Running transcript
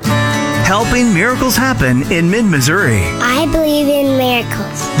helping miracles happen in mid-Missouri. I believe in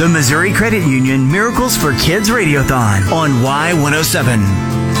miracles. The Missouri Credit Union Miracles for Kids Radiothon on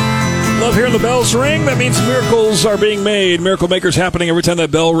Y107. Love hearing the bells ring. That means miracles are being made. Miracle Maker's happening every time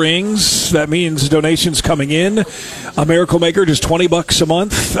that bell rings. That means donations coming in. A Miracle Maker, just $20 a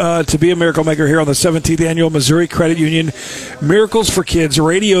month to be a Miracle Maker here on the 17th Annual Missouri Credit Union Miracles for Kids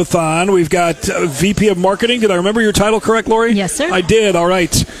Radiothon. We've got VP of Marketing. Did I remember your title correct, Lori? Yes, sir. I did. All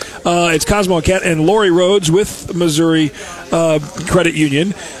right. It's Cosmo Cat and Lori Rhodes with Missouri Credit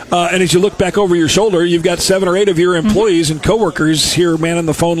Union. And as you look back over your shoulder, you've got 7 or 8 of your employees and coworkers here manning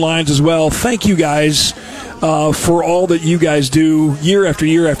the phone lines as well. Thank you guys for all that you guys do year after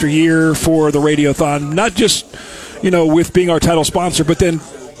year after year for the Radiothon. Not just, with being our title sponsor, but then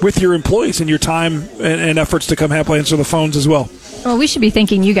with your employees and your time and efforts to come happily answer the phones as well. Well, we should be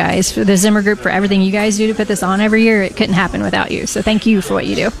thanking you guys, for the Zimmer Group, for everything you guys do to put this on every year. It couldn't happen without you. So thank you for what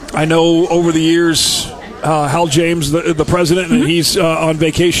you do. I know over the years, Hal James, the president, and he's on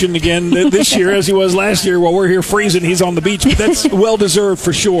vacation again this year as he was last year. While we're here freezing, he's on the beach. But that's well-deserved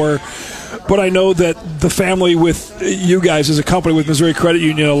for sure. But I know that the family with you guys as a company with Missouri Credit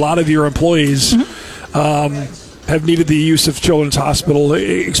Union, a lot of your employees have needed the use of Children's Hospital.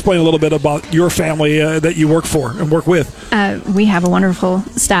 Explain a little bit about your family that you work for and work with. We have a wonderful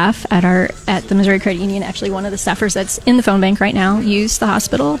staff at the Missouri Credit Union. Actually, one of the staffers that's in the phone bank right now used the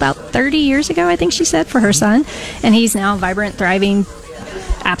hospital about 30 years ago, I think she said, for her son. And he's now vibrant, thriving,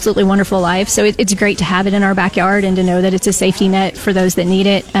 absolutely wonderful life. So it's great to have it in our backyard and to know that it's a safety net for those that need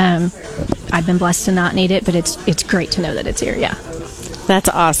it. I've been blessed to not need it, but it's great to know that it's here, yeah. That's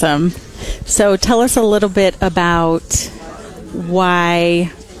awesome. So tell us a little bit about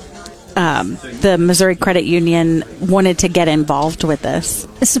why the Missouri Credit Union wanted to get involved with this.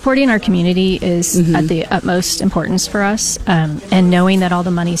 Supporting our community is at the utmost importance for us, and knowing that all the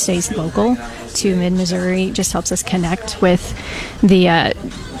money stays local to mid-Missouri just helps us connect with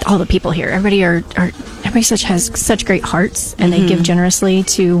all the people here. Everybody has such great hearts, and they give generously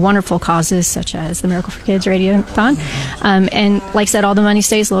to wonderful causes such as the Miracle for Kids Radiothon. And like I said, all the money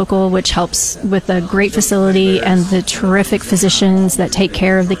stays local, which helps with a great facility and the terrific physicians that take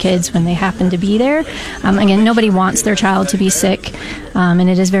care of the kids when they happen to be there. Again, nobody wants their child to be sick, and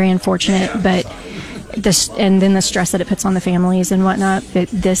it is very unfortunate, but and then the stress that it puts on the families and whatnot. But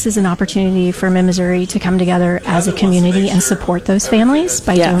this is an opportunity for Mid-Missouri to come together as a community and support those families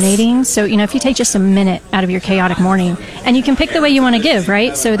by donating. So, if you take just a minute out of your chaotic morning, and you can pick the way you want to give,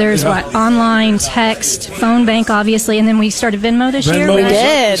 right? So there's online, text, phone bank, obviously, and then we started Venmo this year. We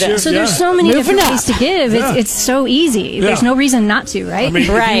did. So there's so many different ways to give. It's so easy. There's no reason not to, right? I mean, if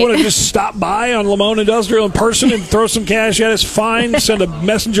you want to just stop by on Lamone Industrial in person and throw some cash at us, fine. Send a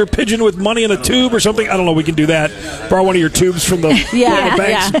messenger pigeon with money in a tube or something. I don't know. We can do that. Borrow one of your tubes from the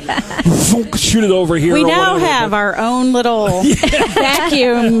banks. Shoot it over here. We now have our own little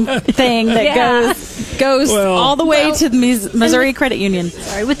vacuum thing that goes all the way to the Missouri Credit Union.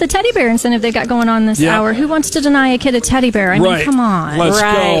 Sorry, with the teddy bear incentive they've got going on this hour, who wants to deny a kid a teddy bear? I mean, come on. Let's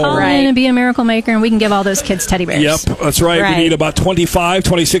go. Call in and be a Miracle Maker, and we can give all those kids teddy bears. Yep, that's right. We need about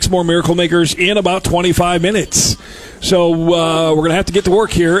 26 more Miracle Makers in about 25 minutes. So we're going to have to get to work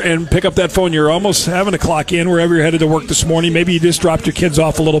here and pick up that phone. You're almost having to clock in wherever you're headed to work this morning. Maybe you just dropped your kids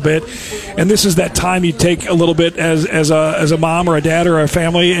off a little bit. And this is that time you take a little bit as a mom or a dad or a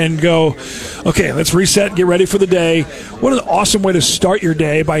family and go, okay, let's reset, get ready for the day. What an awesome way to start your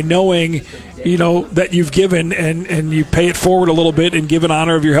day by knowing that you've given and you pay it forward a little bit and give in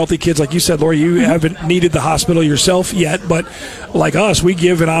honor of your healthy kids. Like you said, Lori, you haven't needed the hospital yourself yet, but like us, we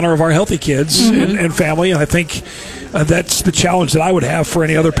give in honor of our healthy kids and family. And I think that's the challenge that I would have for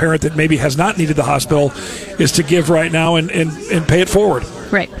any other parent that maybe has not needed the hospital, is to give right now and pay it forward.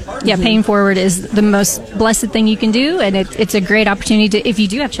 Right. Yeah, paying forward is the most blessed thing you can do, and it's a great opportunity to, if you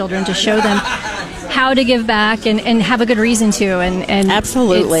do have children, to show them how to give back and have a good reason to. And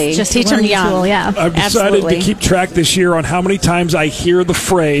absolutely. Just teach them young. Tool, yeah. I've decided to keep track this year on how many times I hear the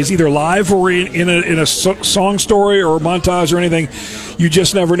phrase, either live or in a song story or a montage or anything. You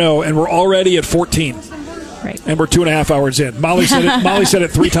just never know. And we're already at 14. Right. And we're 2.5 hours in. Molly said it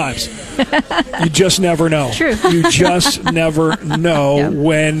 3 times. You just never know. True. You just never know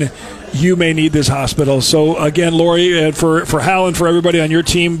when you may need this hospital. So, again, Lori, and for Hal and for everybody on your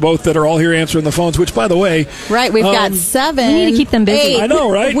team, both that are all here answering the phones, which, by the way... Right, we've got 7. We need to keep them busy. 8. I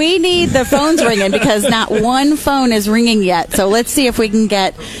know, right? We need the phones ringing because not one phone is ringing yet. So let's see if we can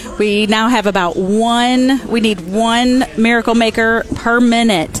get... We now have about we need one Miracle Maker per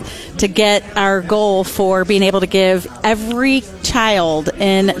minute to get our goal for being able to give every child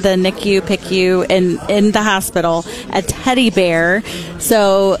in the NICU, PICU, and in the hospital a teddy bear.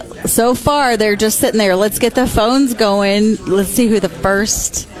 So far, they're just sitting there. Let's get the phones going. Let's see who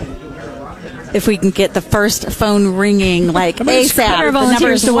if we can get the first phone ringing like ASAP. The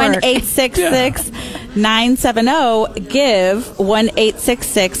number is 1-866-970-GIVE,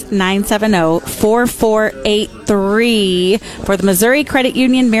 1-866-970-4483 for the Missouri Credit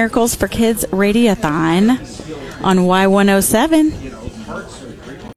Union Miracles for Kids Radiothon on Y107.